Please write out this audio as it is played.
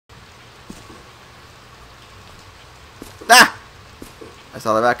Ah! I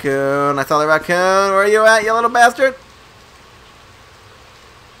saw the raccoon. I saw the raccoon. Where are you at, you little bastard?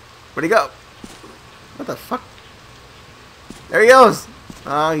 Where'd he go? What the fuck? There he goes.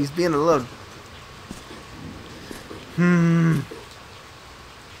 Oh, he's being a little... I'm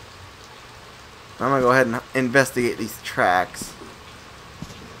gonna go ahead and investigate these tracks.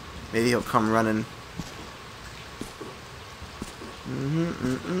 Maybe he'll come running.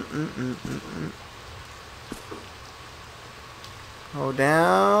 Hold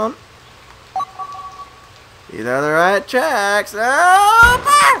down. These are the right tracks.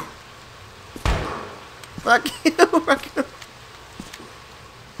 Oh, fuck you, raccoon.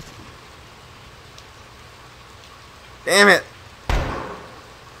 Damn it.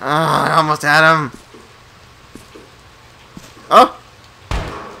 I almost had him. Oh.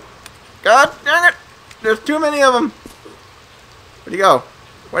 God dang it. There's too many of them. Where'd he go?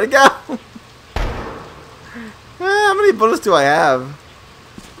 Where'd he go? How many bullets do I have?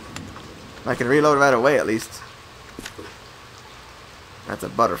 I can reload right away at least. That's a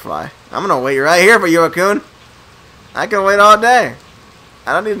butterfly. I'm gonna wait right here for you, raccoon. I can wait all day.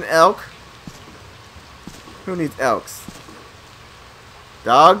 I don't need an elk. Who needs elks?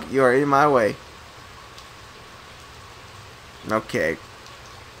 Dog, you are in my way. Okay.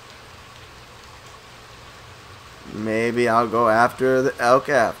 Maybe I'll go after the elk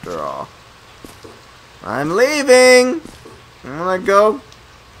after all. I'm leaving! I'm gonna go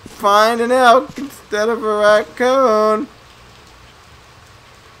find an elk instead of a raccoon.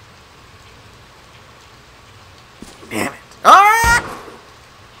 Damn it. Ah!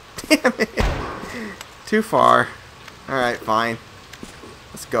 Damn it. Too far. Alright, fine.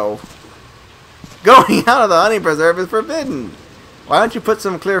 Let's go. Going out of the honey preserve is forbidden. Why don't you put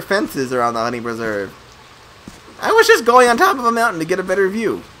some clear fences around the honey preserve? I was just going on top of a mountain to get a better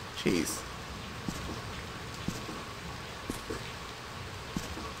view. Jeez.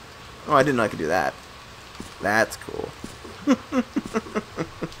 Oh, I didn't know I could do that. That's cool.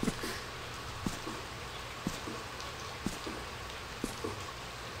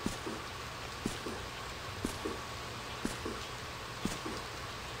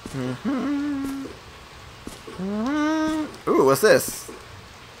 Ooh, what's this?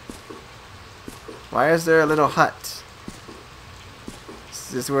 Why is there a little hut?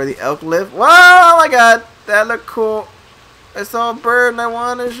 Is this where the elk live? Whoa, oh my god! That looked cool. I saw a bird and I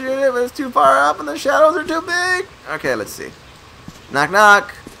wanted to shoot it, but it's too far up and the shadows are too big. Okay, let's see. Knock,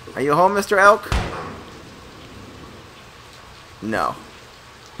 knock. Are you home, Mr. Elk? No.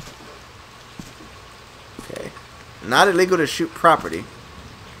 Okay. Not illegal to shoot property.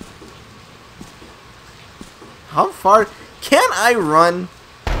 How far can I run?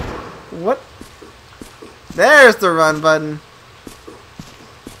 What? There's the run button.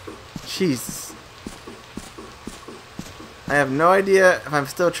 Jesus. I have no idea if I'm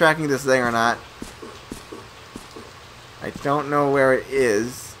still tracking this thing or not. I don't know where it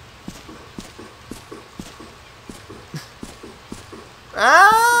is. Ah!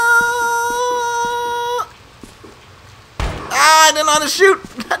 Ah, I didn't know how to shoot.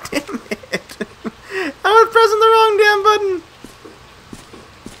 God damn it. I was pressing the wrong damn button.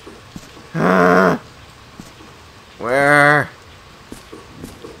 Where?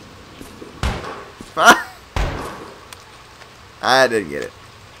 I didn't get it.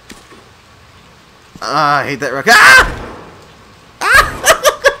 Ah, I hate that rock. Ah! Ah!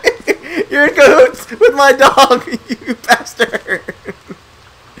 You're in cahoots with my dog, you bastard.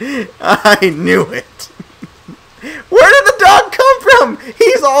 I knew it. Where did the dog come from?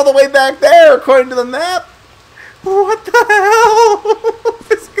 He's all the way back there, according to the map. What the hell?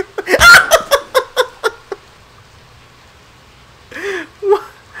 What's going on?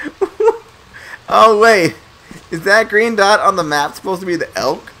 Oh, wait. Is that green dot on the map supposed to be the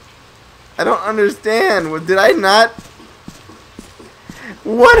elk? I don't understand. Did I not?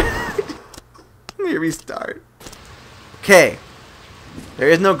 What? Let me restart. Okay. There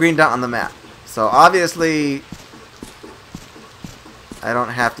is no green dot on the map. So obviously, I don't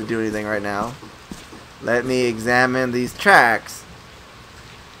have to do anything right now. Let me examine these tracks.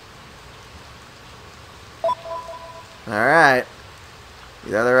 Alright.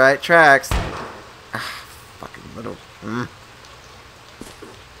 These are the right tracks. Ah, fucking little...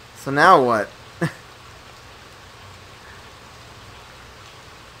 So now what?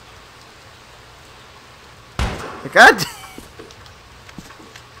 God.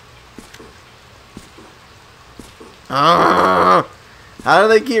 Oh, how do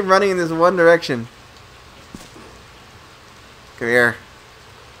they keep running in this one direction? Come here.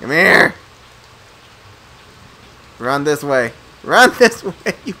 Come here. Run this way. Run this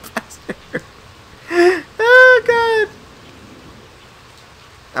way, you bastard. Oh, God.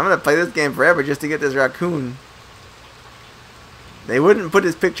 gonna play this game forever just to get this raccoon. They wouldn't put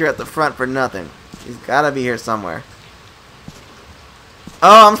his picture at the front for nothing. He's gotta be here somewhere.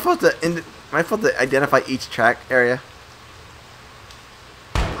 Oh, I'm supposed to. Am I supposed to identify each track area?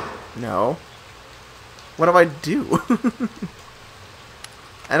 No. What do I do?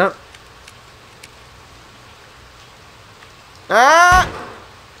 I don't. Ah!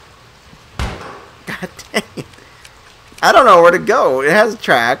 God dang it. I don't know where to go. It has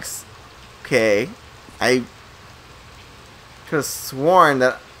tracks. Okay. I could have sworn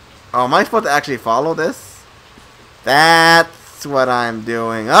that... Oh, am I supposed to actually follow this? That's what I'm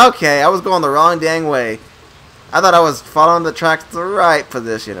doing. Okay, I was going the wrong dang way. I thought I was following the tracks the right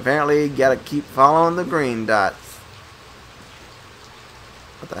position. Apparently, you gotta keep following the green dots.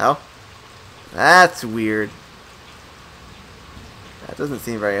 What the hell? That's weird. That doesn't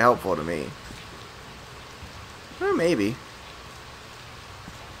seem very helpful to me. Or maybe.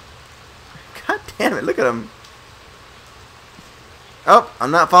 God damn it, look at him. Oh,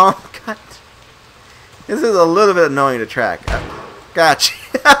 I'm not following. God. This is a little bit annoying to track. Gotcha.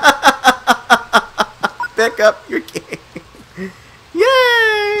 Pick up your game.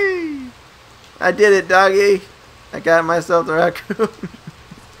 Yay! I did it, doggy. I got myself the raccoon.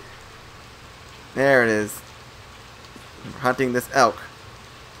 There it is. I'm hunting this elk.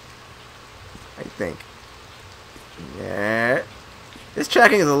 I think. Yeah. This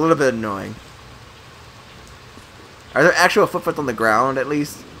tracking is a little bit annoying. Are there actual footprints on the ground, at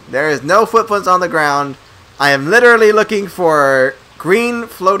least? There is no footprints on the ground. I am literally looking for green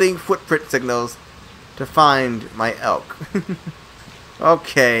floating footprint signals to find my elk.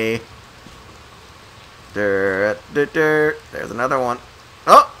 Okay. There's another one.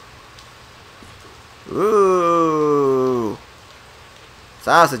 Oh! Ooh.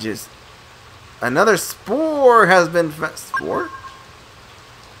 Sausages. Another spore has been... Spore?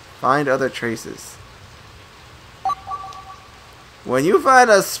 Find other traces. When you find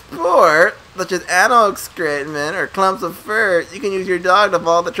a spore, such as animal excrement or clumps of fur, you can use your dog to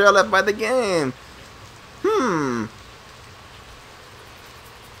follow the trail left by the game.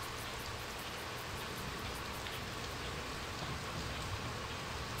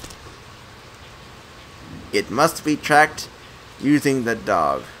 It must be tracked using the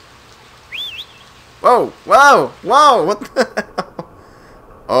dog. Whoa! Whoa! Whoa! What the hell?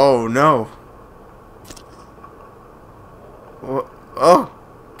 Oh no. Oh!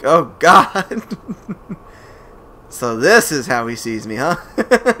 Oh God! So this is how he sees me, huh?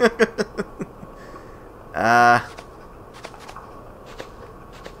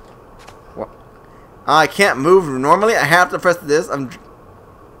 What? I can't move normally. I have to press this. Well,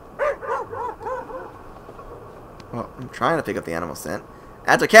 I'm trying to pick up the animal scent.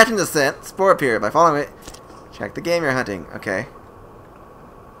 After catching the scent, spore appear. By following it, check the game you're hunting. Okay.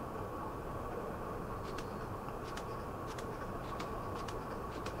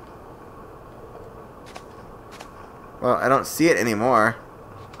 Well, I don't see it anymore.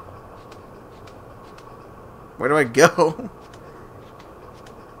 Where do I go?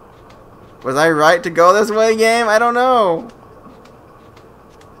 Was I right to go this way, game? I don't know.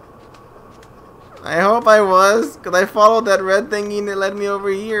 I hope I was, because I followed that red thingy that led me over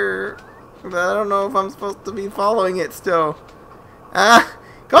here. But I don't know if I'm supposed to be following it still.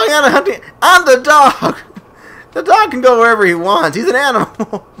 Going out and hunting. I'm the dog! The dog can go wherever he wants. He's an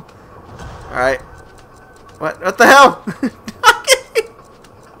animal. Alright. What the hell?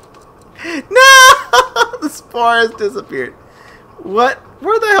 No! The spore has disappeared. What?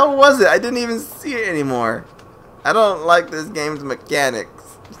 Where the hell was it? I didn't even see it anymore. I don't like this game's mechanics.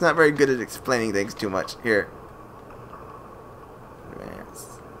 It's not very good at explaining things too much. Here.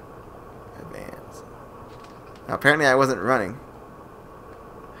 Advance. Advance. Now, apparently I wasn't running.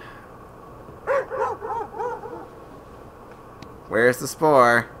 Where's the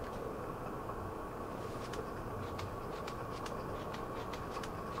spore?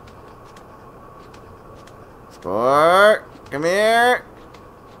 Spore! Come here!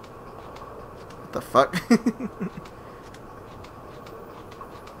 What the fuck?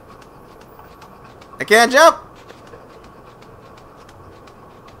 I can't jump!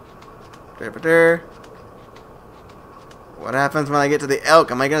 What happens when I get to the elk?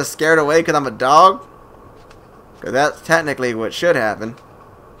 Am I gonna scare it away because I'm a dog? Because that's technically what should happen.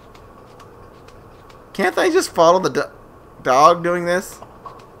 Can't I just follow the dog doing this?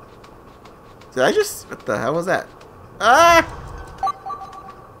 Did I just... What the hell was that? Ah!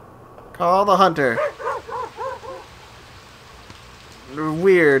 Call the hunter.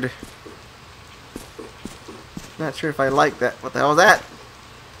 Weird. Not sure if I like that. What the hell was that?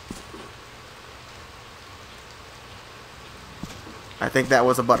 I think that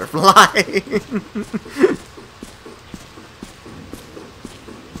was a butterfly.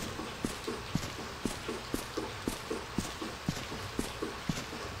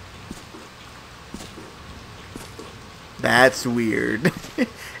 That's weird.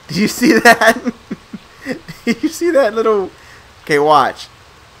 Did you see that? Did you see that little... Okay, watch.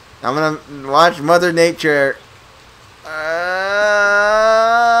 I'm gonna watch Mother Nature.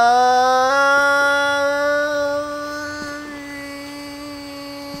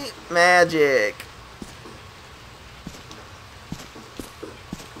 Magic.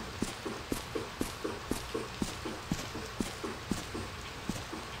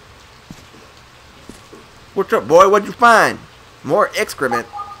 What's up, boy? What'd you find? More excrement.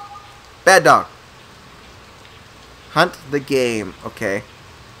 Bad dog. Hunt the game. Okay.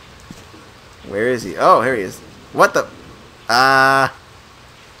 Where is he? Oh, here he is. What the?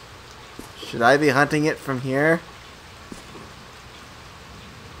 Should I be hunting it from here?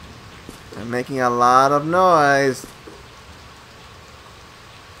 I'm making a lot of noise.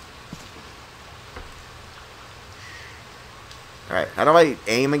 Alright, how do I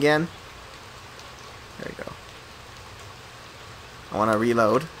aim again? There we go. I want to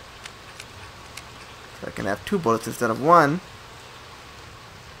reload. So I can have 2 bullets instead of 1.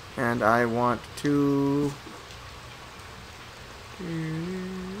 And I want to...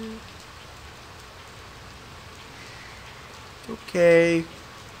 Okay.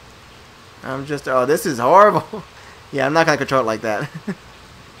 I'm just... Oh, this is horrible. Yeah, I'm not going to control it like that.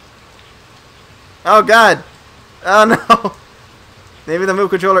 Oh, God. Oh, no. Maybe the move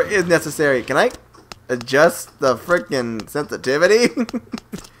controller is necessary. Can I adjust the freaking sensitivity?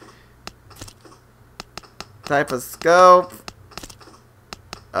 Type of scope.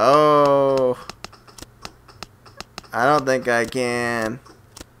 Oh. I don't think I can.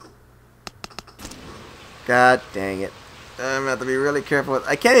 God dang it. I'm gonna have to be really careful with...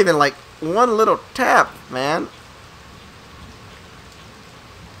 I can't even, like, one little tap, man.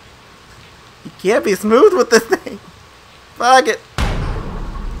 You can't be smooth with this thing. Fuck it.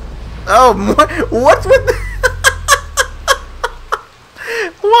 Oh, what's with the...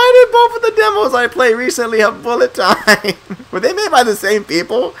 Why did both of the demos I played recently have bullet time? Were they made by the same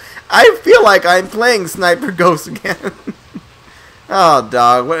people? I feel like I'm playing Sniper Ghost again. Oh,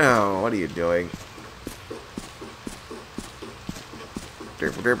 dog. What are you doing?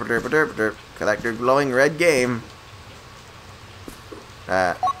 Derp, derp, derp, derp, derp. Collect your glowing red game.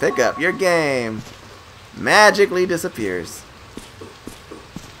 Pick up your game. Magically disappears.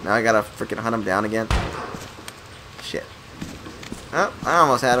 Now I gotta freaking hunt him down again. Shit. Oh, I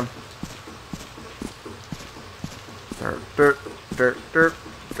almost had him. Dirt, dirt, dirt, dirt,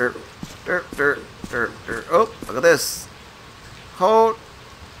 dirt, dirt, dirt, dirt, dirt. Oh, look at this. Hold.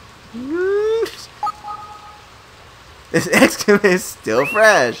 This excrement is still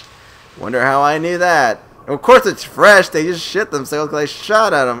fresh. Wonder how I knew that. Of course it's fresh. They just shit themselves because I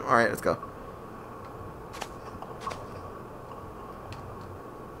shot at them. Alright, let's go.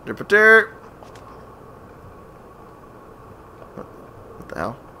 What the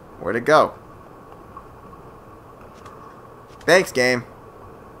hell? Where'd it go? Thanks, game.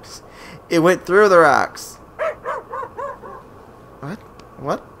 It went through the rocks. What?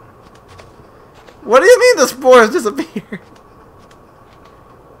 What? What do you mean the spores disappeared?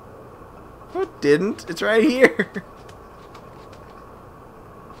 What didn't? It's right here.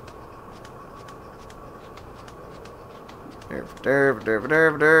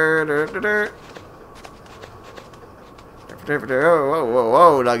 Whoa, whoa,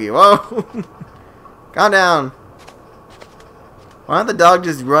 whoa, doggy, whoa. Calm down. Why don't the dog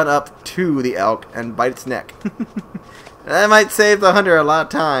just run up to the elk and bite its neck? That might save the hunter a lot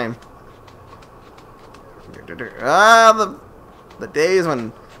of time. Ah, the days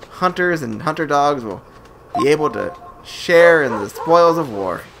when hunters and hunter dogs will be able to share in the spoils of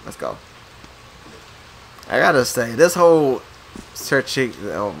war. Let's go. I gotta say, this whole searching...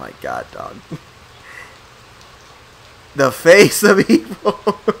 Oh my god, dog. The face of evil.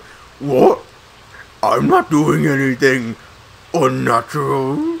 What? I'm not doing anything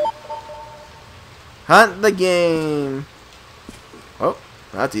unnatural. Hunt the game. Oh,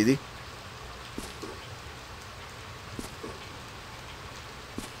 that's easy.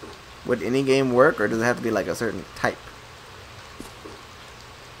 Would any game work, or does it have to be like a certain type?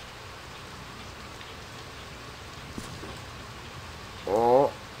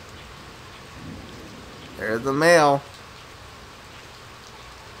 Oh. There's the male.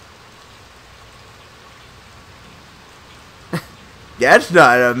 That's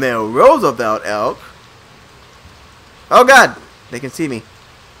not a male Roosevelt elk. Oh god! They can see me.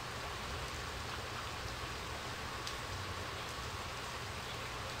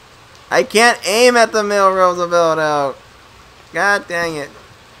 I can't aim at the mill, Roosevelt out. God dang it.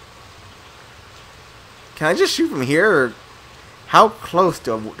 Can I just shoot from here? Or how close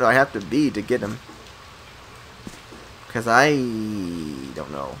do I have to be to get him? Because I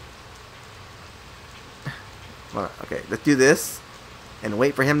don't know. Well, okay, let's do this. And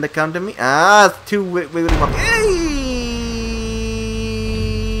wait for him to come to me. Ah, it's too wiggly. Hey!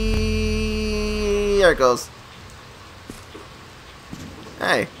 There it goes.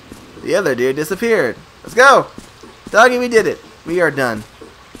 Hey, the other dude disappeared. Let's go. Doggy, we did it. We are done.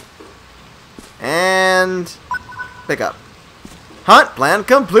 And pick up. Hunt plan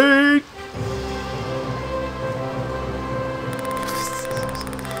complete.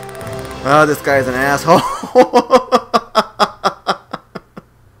 Oh, this guy's an asshole.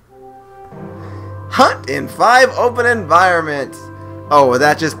 Hunt in 5 open environments. Oh, was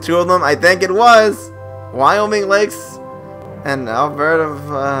that just 2 of them? I think it was. Wyoming Lakes and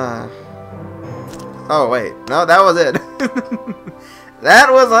Alberta. Oh, wait. No, that was it.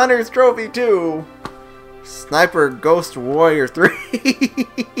 That was Hunter's Trophy 2. Sniper Ghost Warrior 3.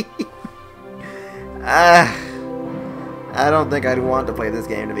 I don't think I'd want to play this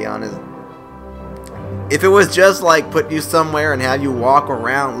game, to be honest. If it was just like put you somewhere and have you walk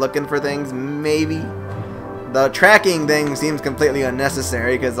around looking for things, maybe. The tracking thing seems completely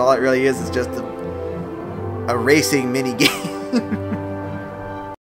unnecessary because all it really is just a racing mini game.